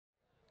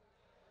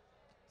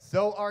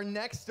So our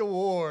next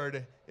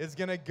award is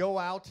going to go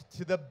out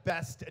to the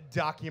best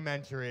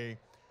documentary.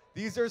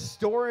 These are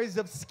stories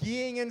of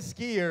skiing and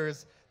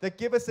skiers that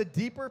give us a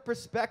deeper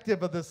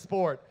perspective of the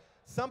sport.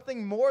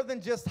 Something more than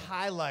just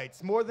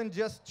highlights, more than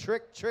just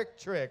trick, trick,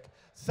 trick.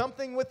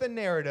 Something with a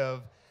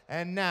narrative.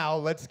 And now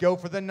let's go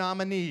for the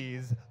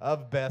nominees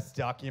of Best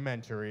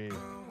Documentary.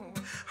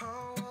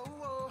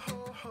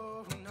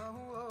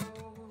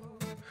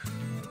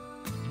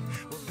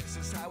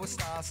 It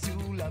starts, two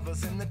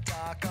lovers in the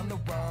dark on the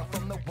run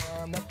from the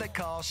one that they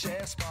call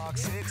Sheriff Spark.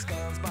 6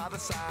 guns by the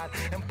side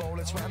and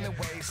bullets round their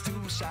waist.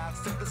 2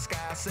 shots to the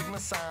sky, signal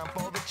sign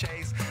for the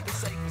chase. The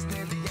safe was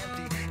nearly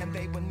empty and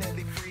they were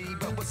nearly free,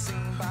 but was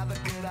seen by the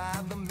good eye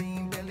of the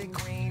mean Billy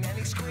Green. And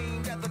he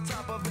screamed at the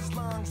top of his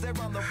lungs, they're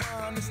on the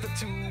run. It's the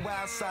 2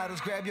 outsiders,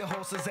 grab your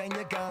horses and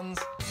your guns.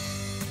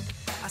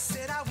 I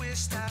said I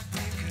wish that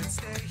we could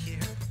stay here,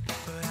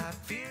 but I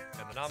fear.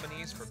 And the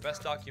nominees for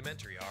Best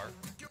Documentary are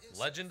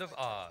Legend of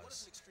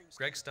Oz,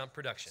 Greg Stump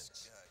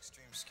Productions.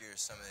 Extreme skier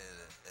is somebody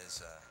that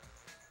is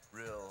a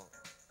real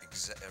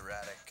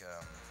erratic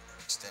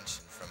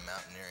extension from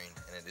mountaineering,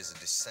 and it is a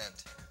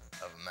descent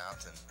of a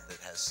mountain that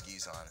has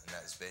skis on, and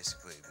that is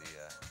basically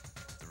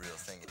the real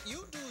thing.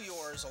 You do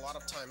yours a lot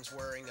of times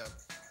wearing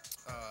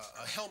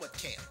a helmet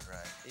cam,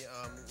 right?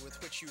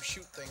 With which you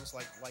shoot things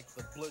like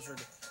the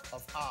Blizzard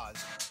of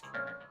Oz.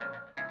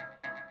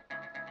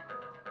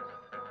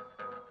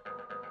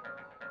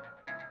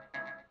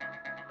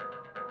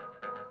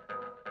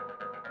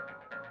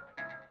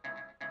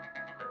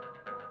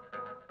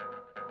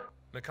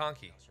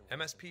 McConkey,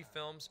 MSP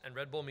Films and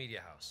Red Bull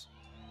Media House.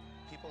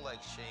 People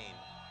like Shane,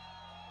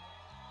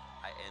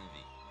 I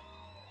envy.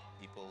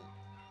 People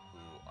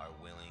who are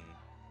willing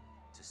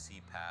to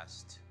see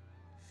past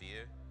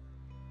fear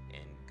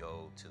and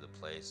go to the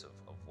place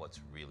of what's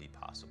really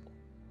possible.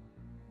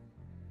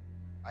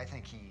 I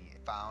think he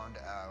found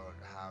out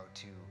how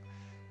to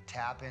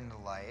tap into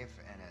life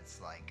in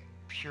its like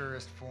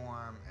purest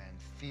form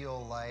and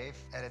feel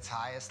life at its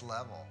highest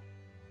level.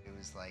 It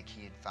was like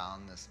he had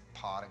found this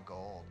pot of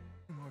gold.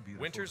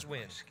 Winter's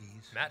Wind,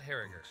 Matt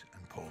Harriger.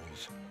 And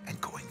poles and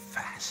going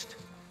fast.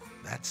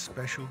 That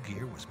special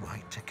gear was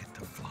my ticket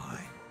to fly.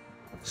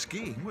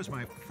 Skiing was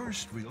my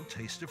first real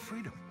taste of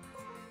freedom.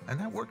 And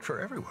that worked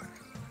for everyone.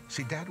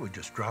 See, Dad would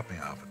just drop me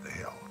off at the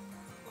hill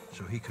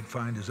so he could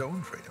find his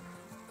own freedom,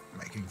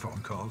 making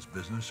phone calls,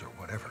 business, or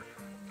whatever.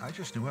 I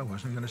just knew I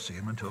wasn't going to see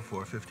him until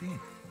 4:15.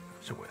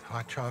 So with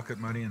hot chocolate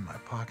money in my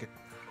pocket,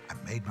 I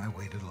made my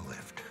way to the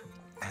lift.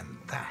 And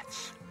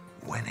that's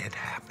when it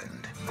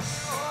happened.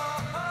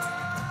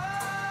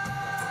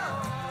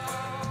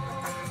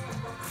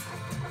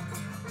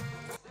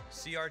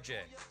 CRJ,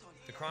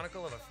 the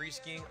Chronicle of a Free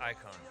Skiing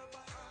Icon.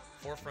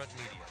 Forefront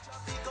Media.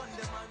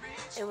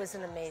 It was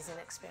an amazing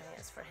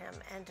experience for him,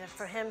 and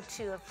for him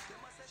to have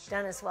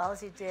done as well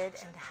as he did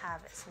and to have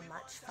as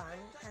much fun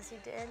as he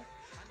did,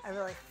 I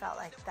really felt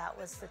like that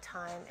was the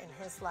time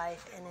in his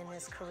life and in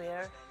his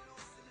career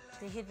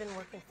that he'd been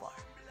working for.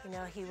 You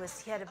know, he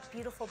had a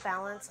beautiful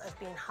balance of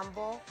being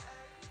humble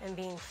and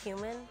being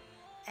human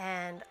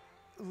and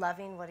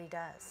loving what he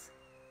does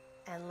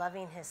and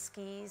loving his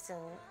skis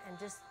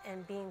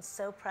and being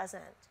so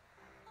present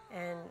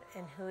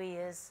in who he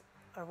is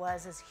or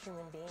was as a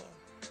human being.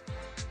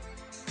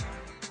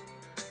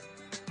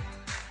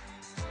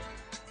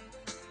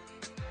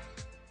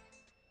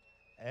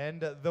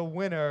 And the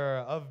winner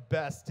of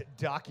Best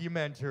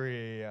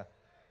Documentary,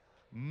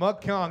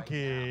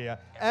 McConkey,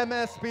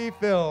 MSP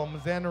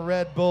Films and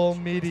Red Bull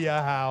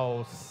Media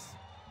House.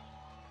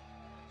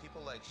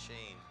 People like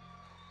Shane,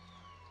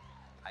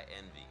 I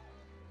envy.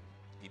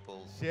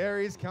 People.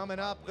 Sherry's coming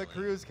up, the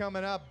crew's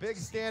coming up. Big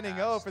standing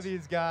O for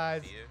these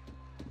guys. Fear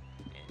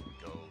and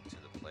go to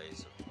the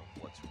place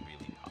of what's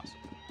really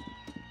possible.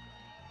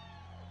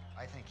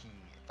 I think he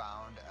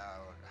found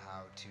out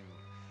how to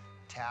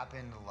tap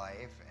into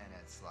life in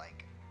its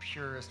like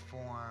purest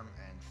form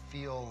and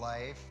feel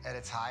life at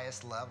its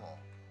highest level.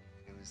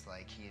 It was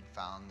like he had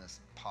found this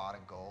pot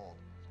of gold.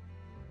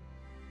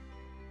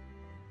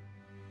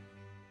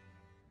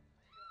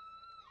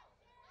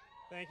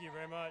 Thank you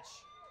very much.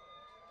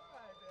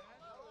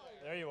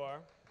 There you are.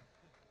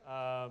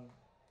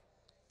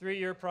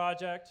 3-year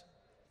project,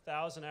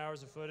 1,000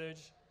 hours of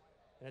footage,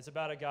 and it's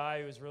about a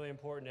guy who's really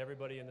important to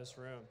everybody in this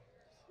room.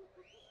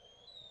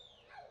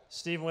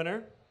 Steve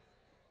Winter.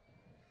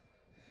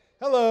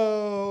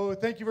 Hello,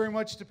 thank you very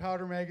much to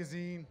Powder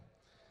Magazine.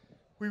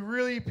 We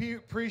really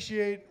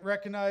appreciate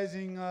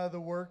recognizing the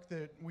work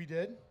that we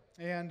did,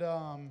 and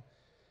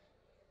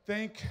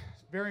thank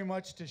very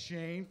much to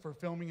Shane for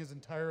filming his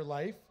entire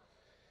life,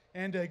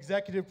 and to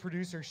executive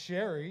producer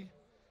Sherry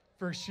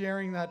for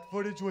sharing that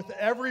footage with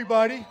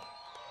everybody.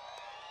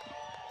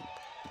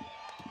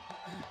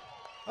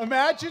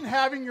 Imagine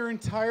having your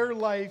entire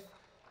life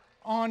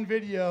on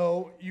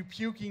video, you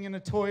puking in a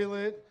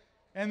toilet,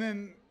 and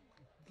then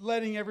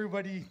letting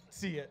everybody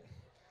see it.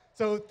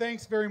 So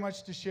thanks very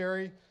much to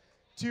Sherry.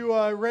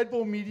 To Red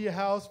Bull Media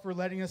House for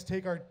letting us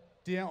take our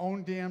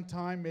own damn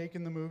time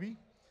making the movie.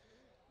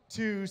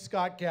 to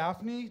Scott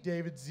Gaffney,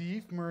 David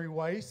Zeef, Murray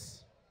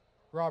Weiss,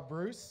 Rob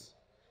Bruce,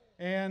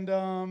 and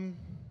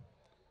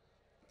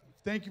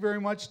thank you very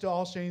much to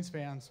all Shane's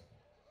fans.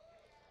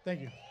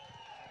 Thank you.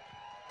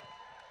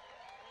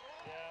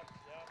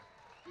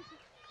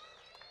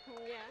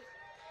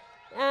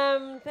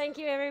 Thank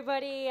you,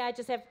 everybody. I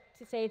just have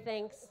to say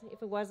thanks.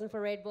 If it wasn't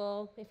for Red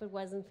Bull, if it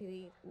wasn't for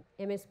the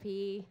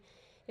MSP,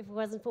 if it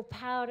wasn't for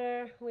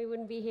Powder, we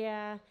wouldn't be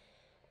here.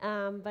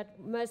 But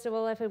most of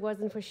all, if it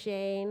wasn't for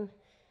Shane,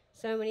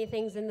 so many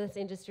things in this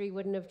industry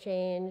wouldn't have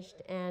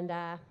changed, and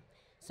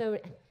so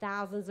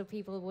thousands of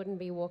people wouldn't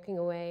be walking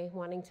away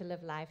wanting to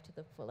live life to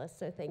the fullest.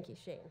 So thank you,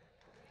 Shane.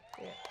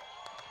 Yeah.